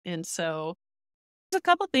And so there's a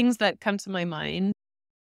couple things that come to my mind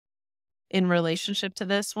in relationship to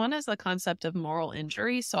this. One is the concept of moral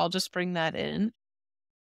injury. So I'll just bring that in.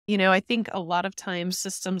 I think a lot of times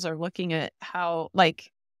systems are looking at how, I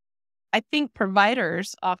think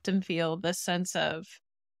providers often feel this sense of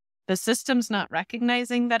the system's not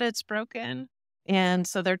recognizing that it's broken. And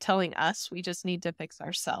so they're telling us we just need to fix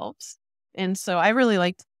ourselves. And so I really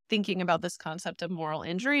liked thinking about this concept of moral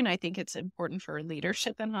injury. And I think it's important for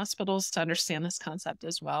leadership in hospitals to understand this concept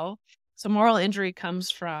as well. So moral injury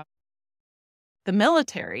comes from the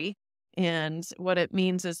military. And what it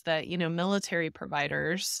means is that, military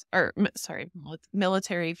providers,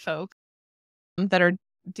 military folk that are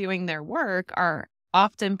doing their work are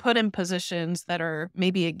often put in positions that are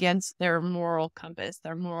maybe against their moral compass,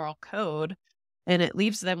 their moral code. And it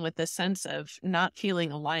leaves them with a sense of not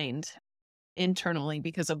feeling aligned internally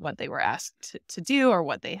because of what they were asked to do or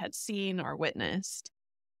what they had seen or witnessed.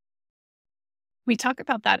 We talk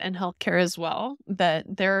about that in healthcare as well, that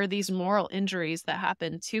there are these moral injuries that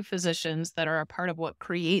happen to physicians that are a part of what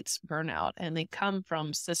creates burnout, and they come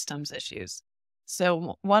from systems issues.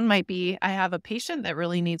 So one might be, I have a patient that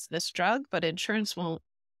really needs this drug, but insurance won't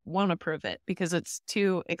approve it because it's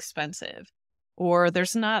too expensive. Or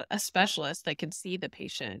there's not a specialist that can see the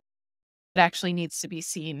patient. It actually needs to be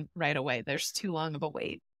seen right away. There's too long of a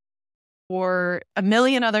wait. Or a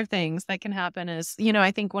million other things that can happen is,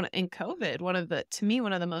 I think in COVID, one of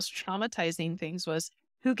the most traumatizing things was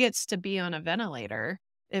who gets to be on a ventilator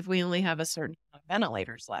if we only have a certain amount of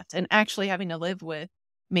ventilators left, and actually having to live with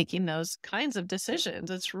making those kinds of decisions.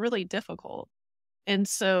 It's really difficult. And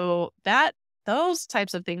so those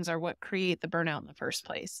types of things are what create the burnout in the first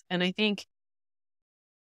place. And I think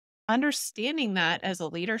understanding that as a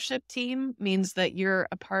leadership team means that you're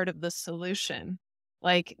a part of the solution.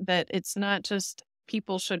 Like that it's not just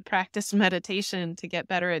people should practice meditation to get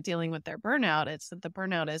better at dealing with their burnout. It's that the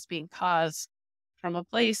burnout is being caused from a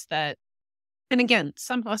place that, and again,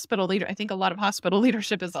 I think a lot of hospital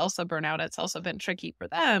leadership is also burnout. It's also been tricky for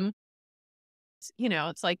them.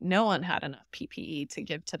 It's like no one had enough PPE to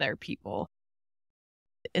give to their people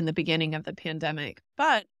in the beginning of the pandemic.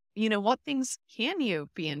 But what things can you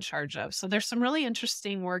be in charge of? So there's some really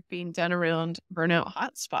interesting work being done around burnout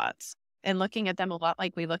hotspots and looking at them a lot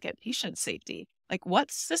like we look at patient safety. Like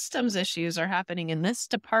what systems issues are happening in this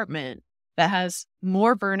department that has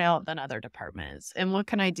more burnout than other departments? And what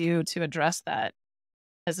can I do to address that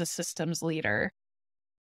as a systems leader?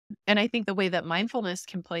 And I think the way that mindfulness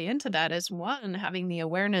can play into that is one, having the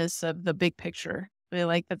awareness of the big picture.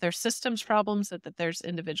 Like that there's systems problems, that there's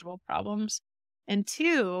individual problems. And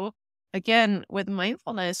two, again, with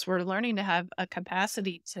mindfulness, we're learning to have a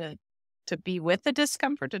capacity to be with the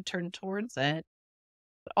discomfort, to turn towards it,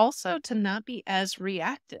 but also to not be as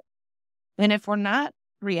reactive. And if we're not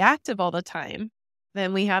reactive all the time,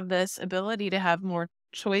 then we have this ability to have more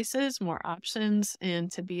choices, more options, and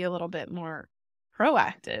to be a little bit more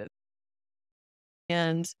proactive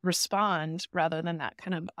and respond rather than that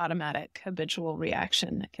kind of automatic habitual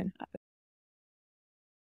reaction that can happen.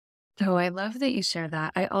 Oh, I love that you share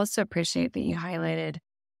that. I also appreciate that you highlighted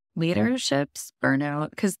leadership's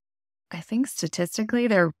burnout, because I think statistically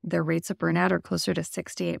their rates of burnout are closer to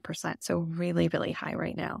 68%. So really, really high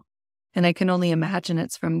right now. And I can only imagine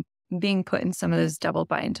it's from being put in some of those double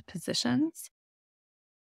bind positions.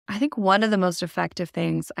 I think one of the most effective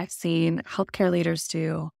things I've seen healthcare leaders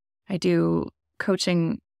do, I do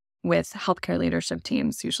coaching with healthcare leadership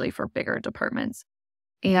teams, usually for bigger departments.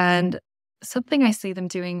 And something I see them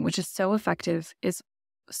doing, which is so effective, is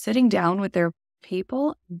sitting down with their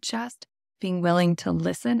people, just being willing to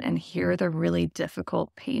listen and hear the really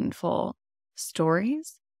difficult, painful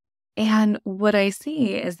stories. And what I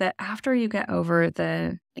see is that after you get over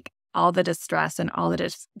all the distress and all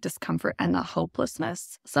the discomfort and the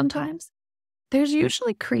hopelessness, sometimes there's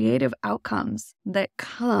usually creative outcomes that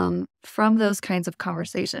come from those kinds of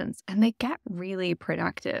conversations, and they get really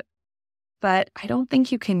productive. But I don't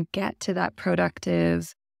think you can get to that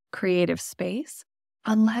productive, creative space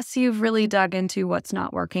unless you've really dug into what's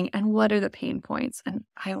not working and what are the pain points. And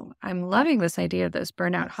I'm loving this idea of those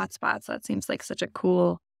burnout hotspots. That seems like such a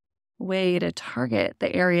cool way to target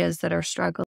the areas that are struggling.